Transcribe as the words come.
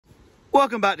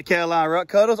Welcome back to Carolina Ruck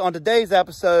Cuddles. On today's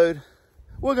episode,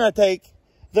 we're going to take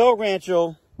the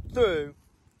Rancho through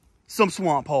some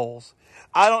swamp holes.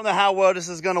 I don't know how well this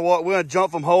is going to work. We're going to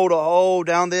jump from hole to hole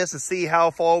down this and see how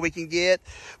far we can get.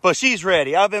 But she's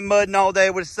ready. I've been mudding all day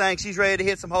with this thing. She's ready to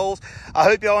hit some holes. I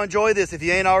hope y'all enjoy this. If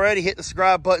you ain't already, hit the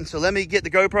subscribe button. So let me get the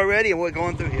GoPro ready and we're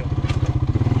going through here.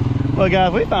 Well,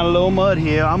 guys, we found a little mud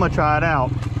here. I'm going to try it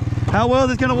out. How well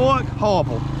is this going to work?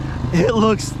 Horrible. It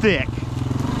looks thick.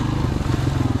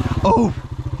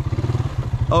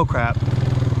 Oh crap.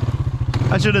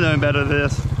 I should have known better than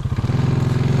this.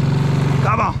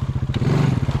 Come on.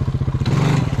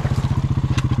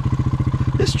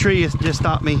 This tree has just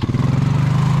stopped me.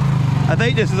 I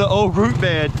think this is an old root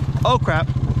bed. Oh crap.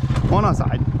 One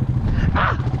outside.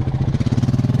 Ah!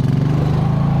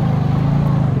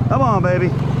 Come on, baby.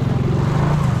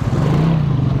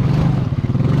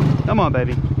 Come on,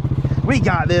 baby. We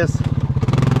got this.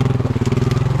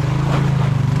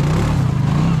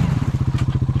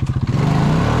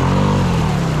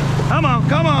 Come on,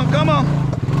 come on, come on.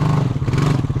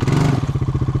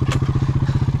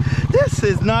 This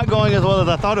is not going as well as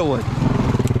I thought it would.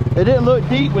 It didn't look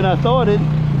deep when I started.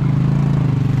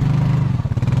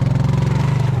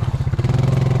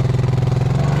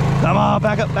 Come on,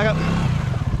 back up, back up.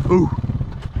 Ooh.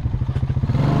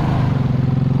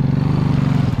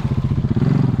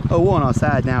 Oh, we're on our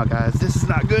side now, guys. This is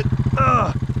not good.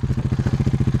 Ugh.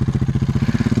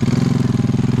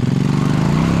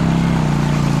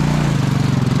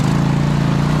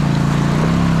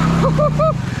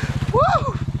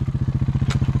 Woo!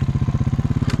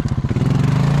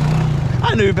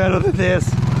 I knew better than this.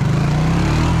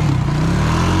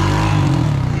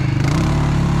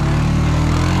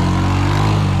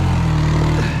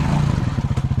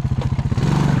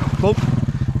 Whoop.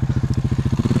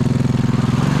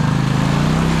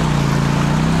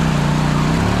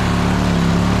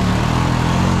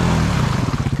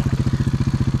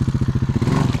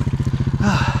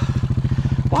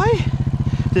 Why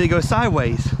did it go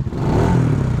sideways?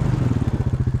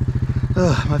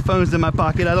 Ugh, my phone's in my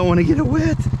pocket. I don't want to get it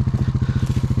wet.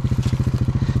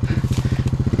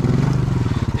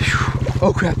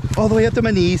 Oh crap, all the way up to my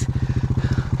knees.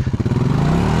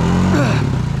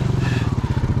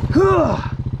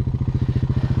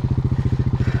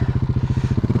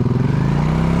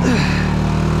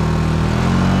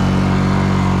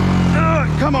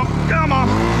 Come on, come on,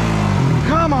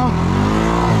 come on,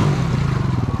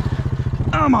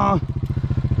 come on.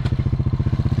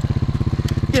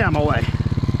 Get out of my way.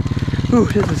 Ooh,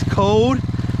 this is cold.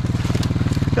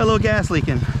 Got a little gas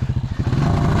leaking.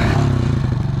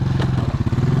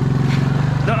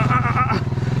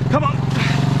 Come on.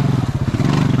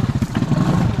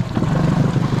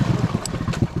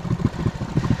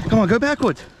 Come on, go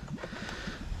backwards.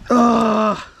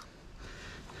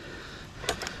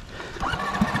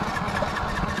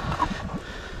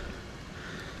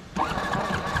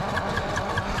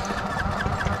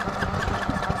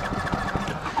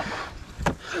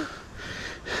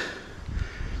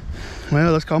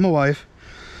 Well, let's call my wife.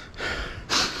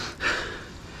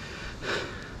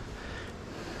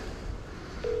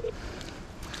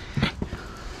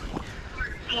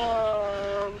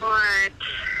 Oh, what?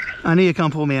 I need you to come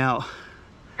pull me out.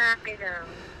 Happy though.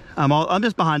 I'm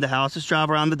just behind the house. Just drive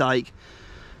around the dike.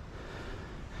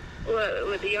 What,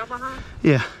 with the Yamaha?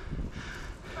 Yeah.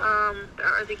 Are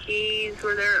the keys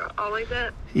where they're always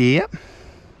at? Yep.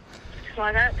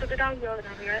 Slide that to the dog building.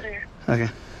 I'll be right there. Okay.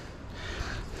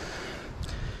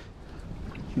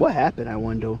 What happened, I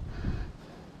wonder?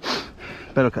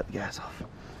 Better cut the gas off.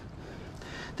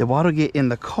 Did water get in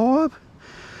the carb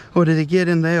or did it get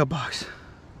in the airbox?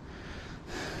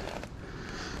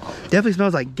 Definitely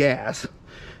smells like gas,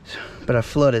 but I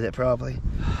flooded it probably.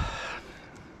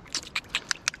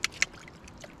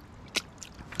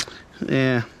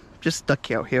 Yeah, just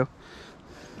stuck out here.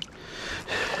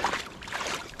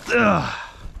 Ugh.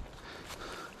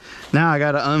 Now I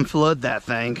gotta unflood that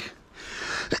thing.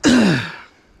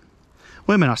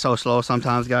 Women are so slow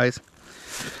sometimes, guys.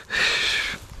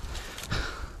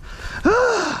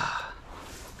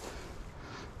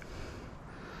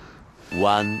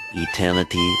 One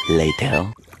eternity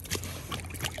later.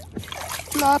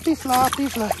 Floppy, floppy,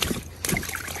 floppy.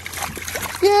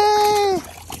 Yay!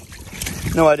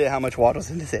 No idea how much water's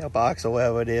in this airbox or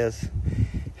whatever it is.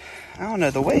 I don't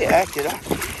know, the way it acted,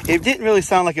 it didn't really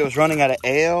sound like it was running out of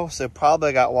air, so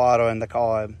probably got water in the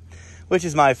carb, which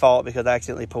is my fault because I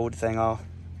accidentally pulled the thing off.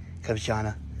 Because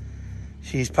Shauna,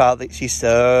 she's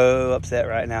so upset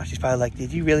right now. She's probably like,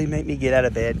 did you really make me get out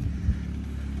of bed?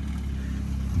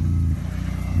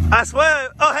 I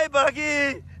swear. Oh, hey,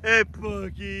 Bucky. Hey,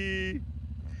 Bucky.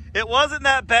 It wasn't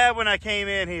that bad when I came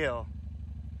in here.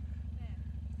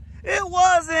 It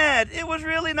wasn't. It was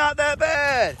really not that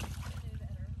bad.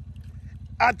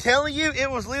 I'm telling you, it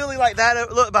was literally like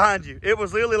that. Look behind you. It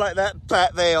was literally like that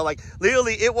flat there. Like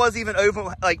literally, it wasn't even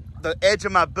over like the edge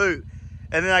of my boot.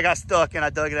 And then I got stuck and I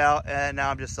dug it out and now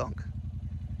I'm just sunk.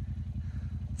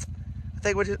 I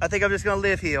think I'm just gonna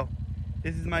live here.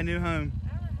 This is my new home. I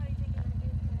don't know how you think you're gonna do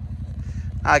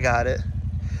it. I got it.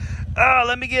 Oh,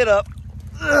 let me get up.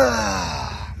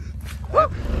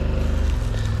 Whoop.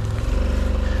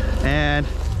 And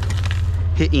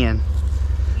hit in.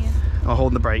 I'm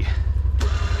holding the brake.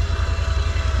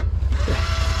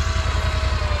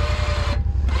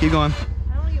 Keep going. I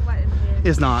don't want to get wet in here.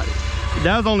 It's not.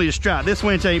 That was only a strap. This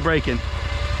winch ain't breaking.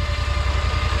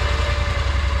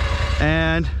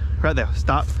 And right there.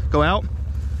 Stop. Go out.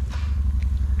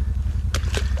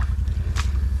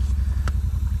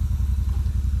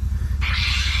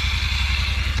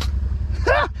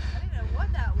 I didn't know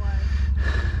what that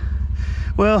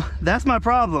was. Well, that's my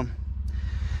problem.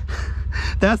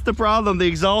 That's the problem. The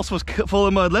exhaust was full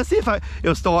of mud. Let's see if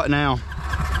it'll start now.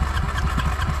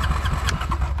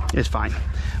 It's fine.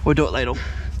 We'll do it later.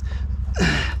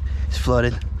 It's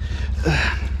flooded.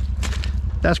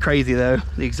 That's crazy though.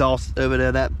 The exhaust over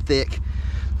there that thick.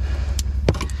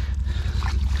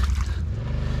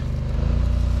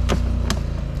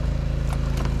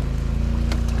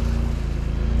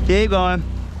 Keep going.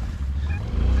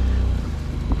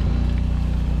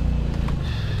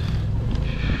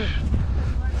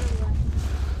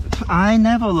 I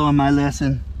never learned my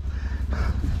lesson.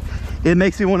 It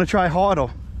makes me want to try harder.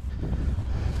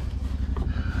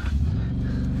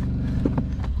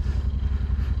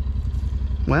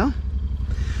 Well,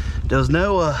 there's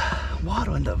no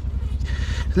water in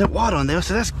there,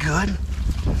 so that's good.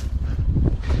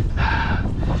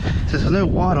 Since there's no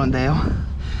water in there,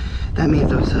 that means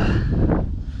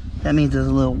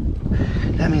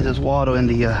there's water in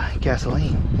the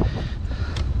gasoline.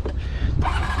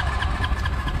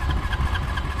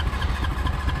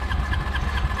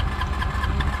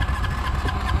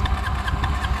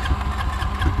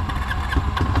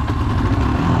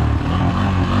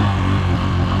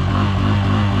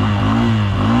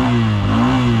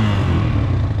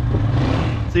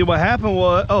 See what happened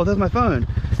was, oh, that's my phone.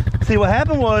 See what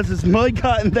happened was this mud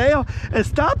got in there and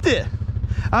stopped it.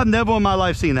 I've never in my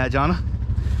life seen that, Jonna.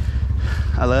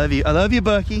 I love you. I love you,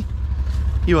 Bucky.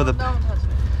 You are the... Don't touch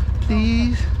it.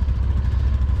 Please.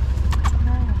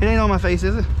 It ain't on my face,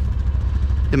 is it?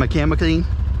 Is my camera clean?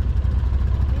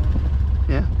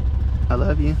 Yeah. I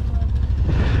love you.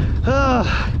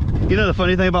 You know the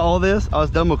funny thing about all this? I was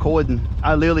done recording.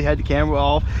 I literally had the camera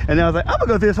off and then I was like, I'm gonna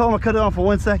go through this hole. I'm gonna cut it off for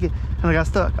 1 second and I got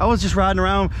stuck. I was just riding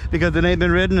around because it ain't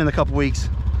been ridden in a couple weeks.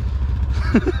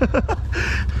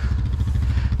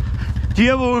 Do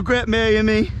you ever regret marrying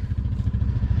me?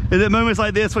 Is it moments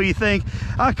like this where you think,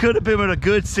 I could have been with a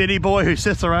good city boy who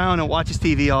sits around and watches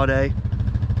TV all day?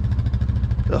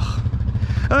 Ugh.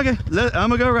 Okay, I'm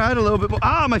gonna go ride a little bit more.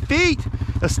 Ah, my feet!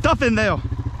 There's stuff in there.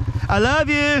 I love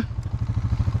you.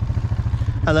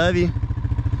 I love you.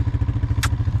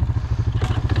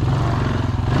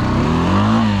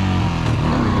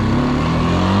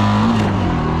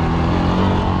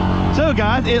 So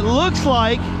guys, it looks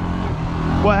like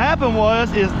what happened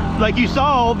is like you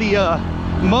saw the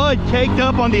mud caked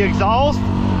up on the exhaust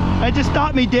and just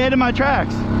stopped me dead in my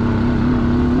tracks.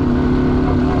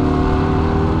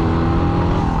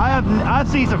 I've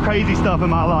seen some crazy stuff in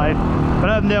my life,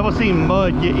 but I've never seen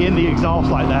mud get in the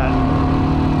exhaust like that.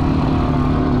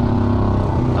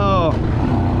 Oh,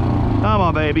 come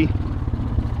on, baby.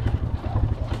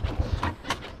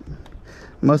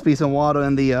 Must be some water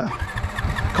in the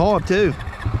carb too.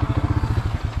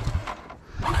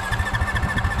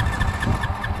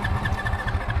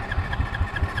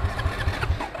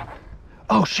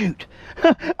 Oh shoot,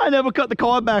 I never cut the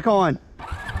carb back on.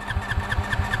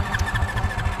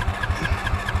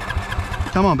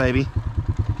 Come on, baby.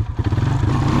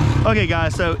 Okay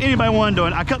guys, so anybody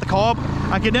wondering, I cut the carb.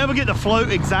 I can never get the float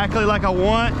exactly like I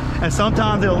want, and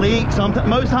sometimes it'll leak,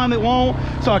 most time it won't.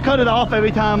 So I cut it off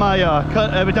every time I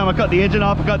cut the engine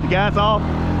off and cut the gas off.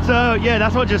 So yeah,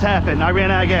 that's what just happened. I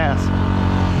ran out of gas,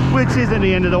 which isn't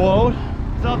the end of the world.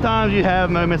 Sometimes you have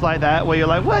moments like that where you're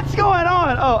like, what's going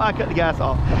on? Oh, I cut the gas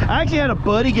off. I actually had a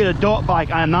buddy get a dirt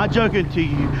bike, I am not joking to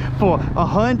you, for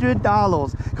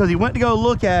 $100 because he went to go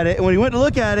look at it, and when he went to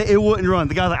look at it, it wouldn't run.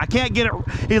 The guy's like, I can't get it.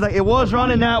 He's like, it was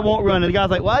running, now it won't run. And the guy's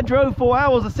like, well, I drove 4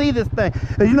 hours to see this thing.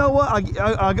 And you know what?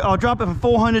 I'll drop it from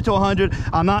 400 to 100.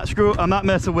 I'm not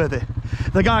messing with it.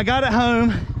 The guy got it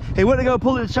home. He went to go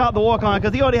pull it to shop to walk on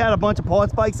because he already had a bunch of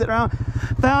parts bikes sitting around.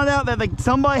 Found out that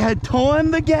somebody had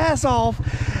torn the gas off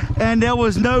and there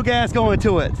was no gas going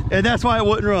to it. And that's why it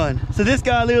wouldn't run. So this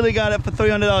guy literally got it for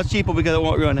 $300 cheaper because it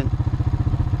wasn't running.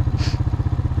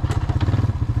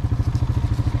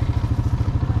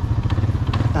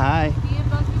 Hi.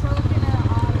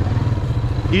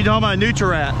 You talking about a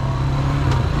Nutrirat?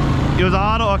 It was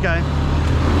auto? Okay.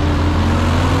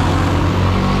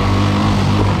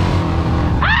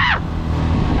 Ah!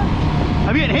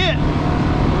 I'm getting hit.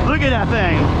 Look at that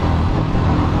thing.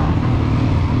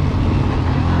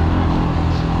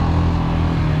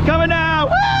 Coming down.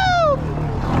 Woo!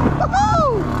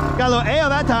 Woohoo! Got a little air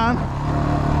that time.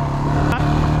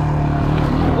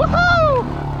 Woohoo!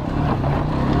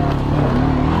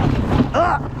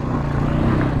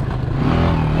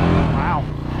 Wow.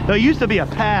 There used to be a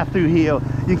path through here.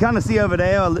 You can kind of see over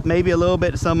there, maybe a little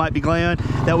bit, the sun might be glaring,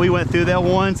 that we went through there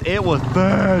once. It was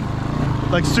bad,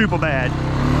 like super bad.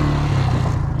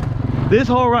 This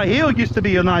hole right here used to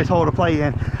be a nice hole to play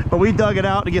in, but we dug it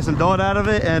out to get some dirt out of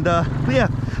it. And yeah,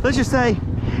 let's just say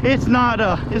it's not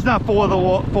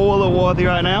four-wheeler worthy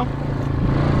right now.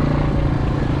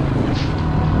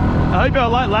 I hope y'all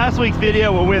liked last week's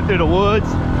video where we went through the woods.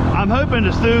 I'm hoping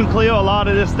to soon clear a lot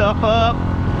of this stuff up,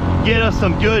 get us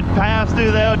some good paths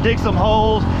through there, dig some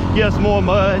holes, get us more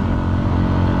mud,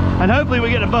 and hopefully we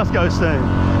get a Busco soon.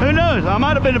 Who knows? I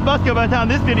might have been a Busco by the time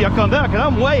this video comes out, because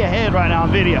I'm way ahead right now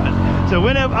on videos. So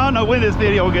whenever, I don't know when this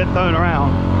video will get thrown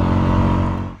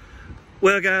around.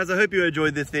 Well guys, I hope you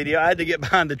enjoyed this video. I had to get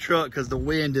behind the truck because the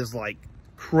wind is like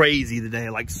crazy today,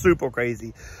 like super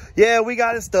crazy. Yeah, we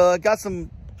got it stuck, got some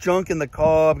junk in the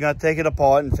carb, gotta take it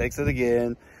apart and fix it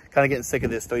again. Kind of getting sick of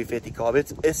this 350 carb.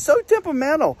 It's so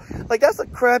temperamental. Like, that's the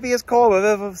crappiest carb I've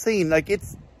ever seen. Like,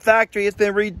 it's factory, it's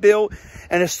been rebuilt,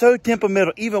 and it's so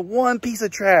temperamental. Even one piece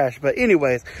of trash. But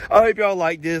anyways, I hope y'all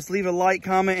like this. Leave a like,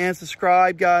 comment, and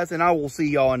subscribe, guys, and I will see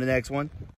y'all in the next one.